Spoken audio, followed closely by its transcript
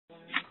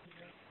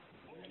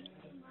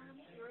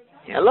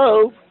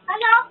Hello.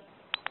 Hello.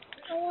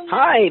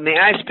 Hi, may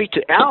I speak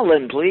to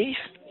Alan, please?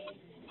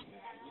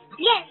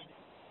 Yes.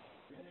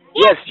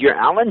 Yes, you're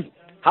Alan.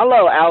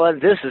 Hello, Alan.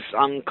 This is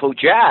Uncle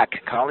Jack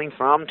calling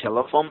from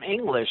Telephone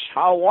English.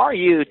 How are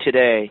you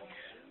today?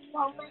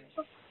 I'm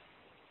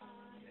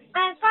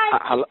fine.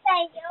 Hello.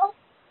 Thank you.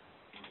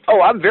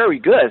 Oh, I'm very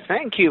good.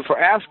 Thank you for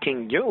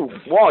asking.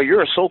 Wow,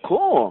 you're so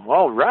cool.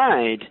 All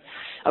right.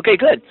 Okay,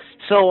 good.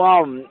 So,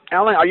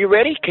 Alan, are you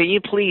ready? Can you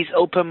please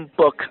open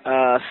book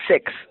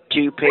 6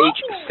 to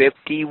page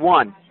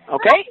 51?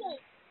 Okay?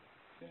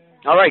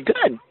 All right,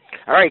 good.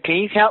 All right, can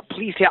you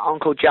please tell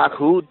Uncle Jack,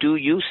 who do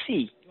you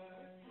see?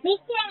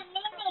 Mickey and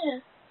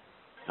Minnie.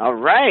 All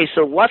right,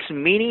 so what's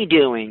Minnie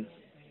doing?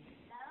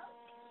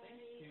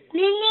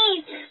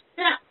 Minnie.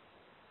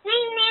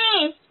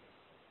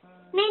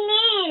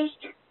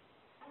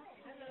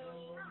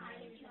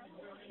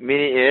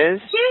 Minnie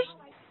is?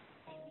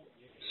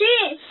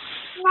 She's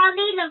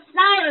smelling the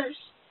flowers.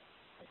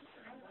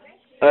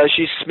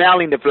 She's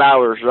smelling the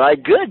flowers,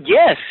 right? Good,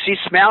 yes, she's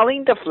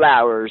smelling the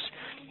flowers.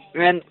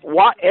 And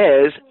what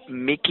is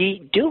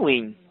Mickey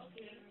doing?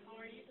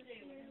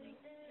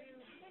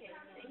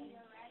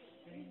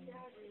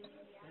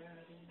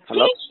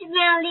 Hello? She's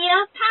smelling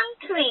a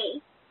palm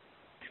tree.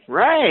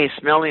 Right,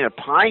 smelling a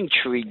pine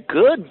tree.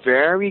 Good,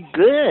 very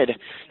good.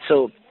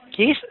 So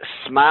he's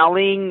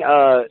smelling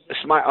a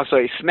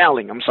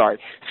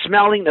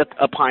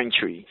pine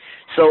tree.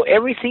 So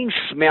everything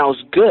smells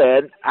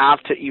good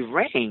after it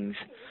rains.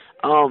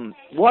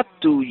 What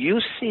do you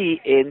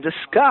see in the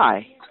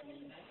sky?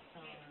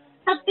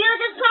 A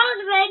beautiful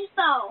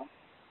rainbow.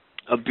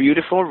 A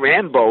beautiful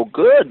rainbow.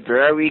 Good,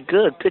 very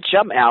good. Good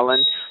job,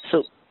 Alan.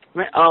 So,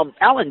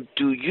 Alan,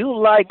 do you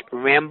like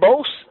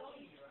rainbows?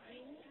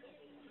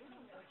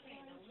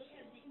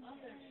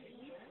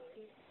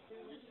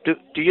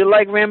 Do you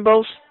like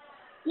rainbows?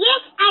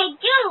 Yes, I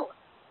do.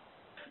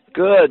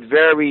 Good,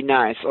 very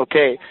nice.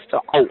 Okay, so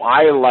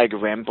I like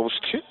rainbows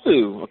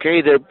too.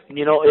 Okay, they're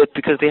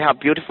because they have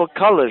beautiful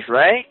colors,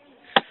 right?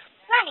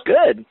 Right.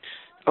 Good.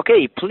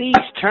 Okay, please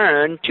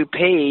turn to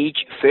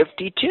page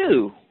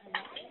 52.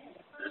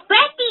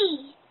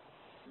 Ready.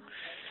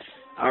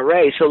 All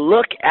right, so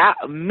look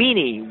at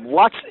Minnie.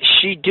 What's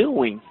she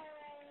doing?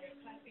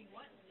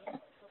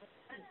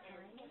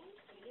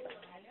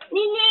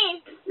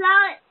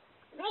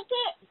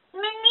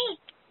 Minnie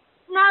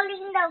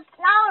smelling the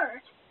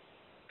flowers.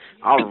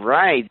 All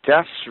right,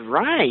 that's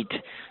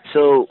right.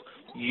 So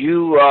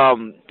you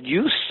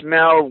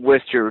smell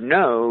with your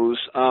nose.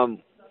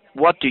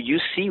 What do you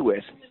see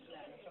with?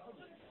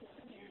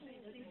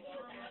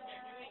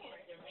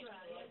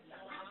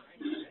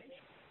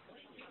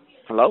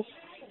 Hello?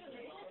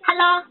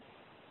 Hello.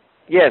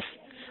 Yes.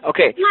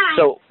 Okay. Hi.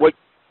 So what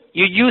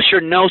you use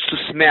your nose to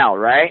smell,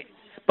 right?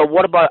 But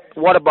what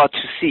about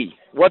to see?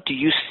 What do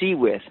you see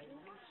with?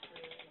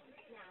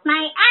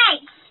 My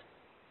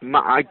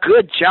eyes.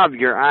 Good job,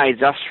 your eyes.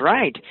 That's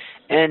right.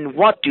 And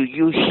what do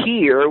you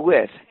hear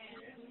with?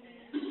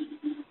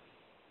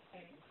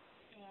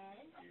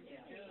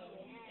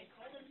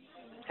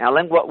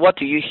 Alan, what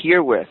do you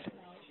hear with?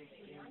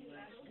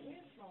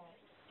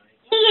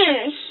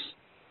 Ears.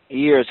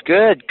 Ears.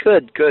 Good,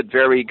 good, good.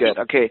 Very good.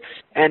 Okay.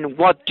 And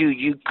what do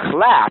you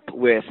clap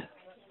with?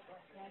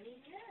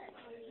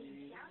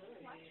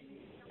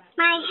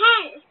 My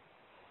hands.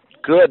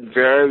 Good,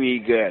 very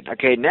good.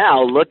 Okay,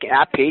 now look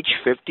at page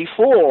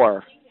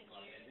 54.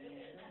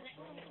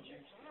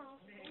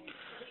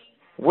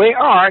 Where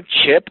are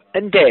Chip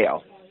and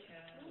Dale?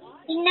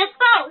 In the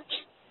boat.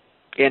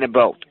 In a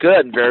boat.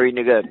 Good, very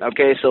good.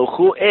 Okay, so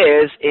who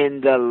is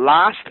in the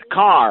last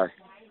car?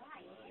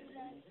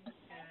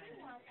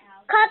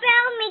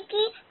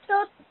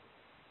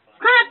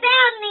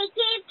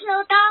 Mickey,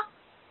 Pluto,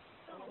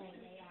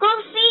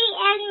 Goofy,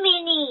 and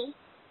Minnie.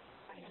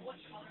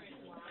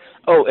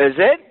 Oh, is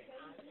it?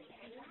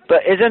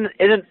 But isn't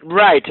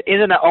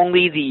it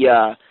only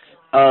the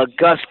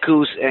Gus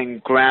Goose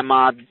and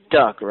Grandma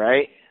Duck,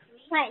 right?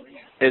 Right.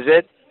 Is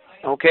it?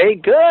 Okay,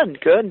 good,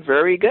 good,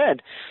 very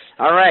good.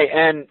 All right,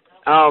 and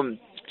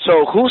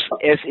so who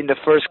is in the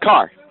first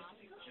car?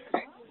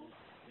 Mickey,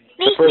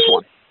 The first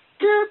one.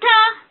 Pluto,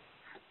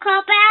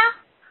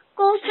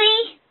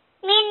 Goofy,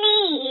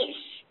 Minnie.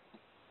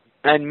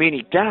 And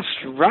Minnie, that's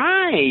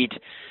right.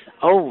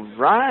 Oh,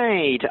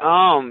 right.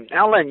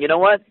 Alan, you know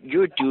what?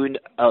 You're doing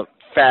a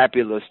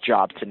fabulous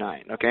job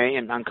tonight, okay?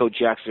 And Uncle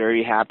Jack's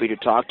very happy to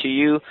talk to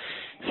you.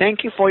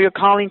 Thank you for your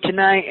calling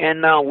tonight,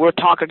 and we'll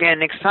talk again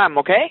next time,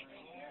 okay?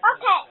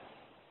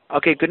 Okay.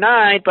 Okay, good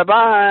night.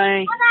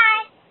 Bye-bye.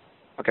 Bye-bye.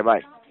 Okay,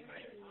 bye.